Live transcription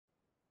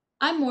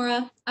I'm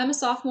Maura. I'm a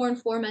sophomore and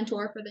floor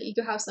mentor for the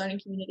EcoHouse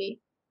learning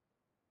community.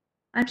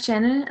 I'm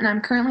Shannon, and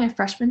I'm currently a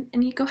freshman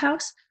in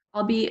EcoHouse.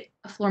 I'll be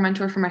a floor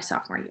mentor for my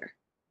sophomore year.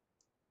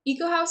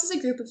 EcoHouse is a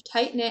group of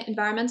tight-knit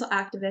environmental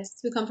activists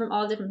who come from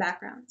all different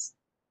backgrounds.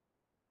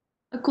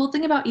 A cool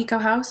thing about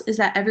EcoHouse is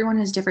that everyone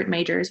has different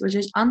majors, which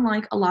is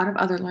unlike a lot of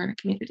other learner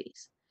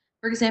communities.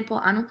 For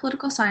example, I'm a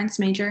political science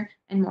major,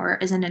 and Maura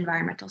is an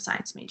environmental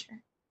science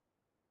major.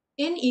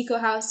 In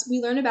EcoHouse, we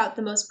learn about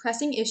the most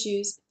pressing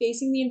issues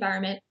facing the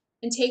environment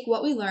and take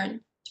what we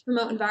learn to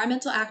promote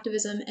environmental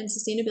activism and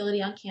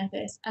sustainability on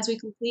campus as we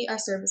complete our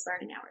service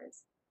learning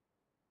hours.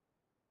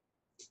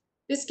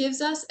 This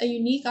gives us a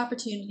unique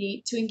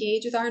opportunity to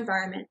engage with our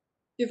environment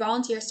through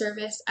volunteer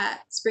service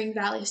at Spring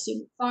Valley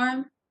Student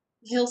Farm,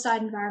 the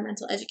Hillside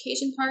Environmental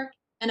Education Park,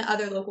 and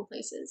other local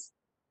places.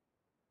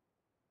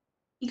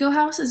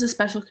 EcoHouse is a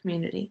special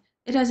community.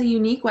 It has a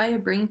unique way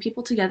of bringing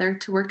people together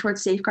to work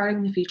towards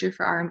safeguarding the future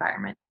for our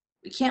environment.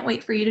 We can't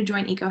wait for you to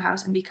join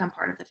EcoHouse and become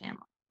part of the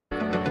family.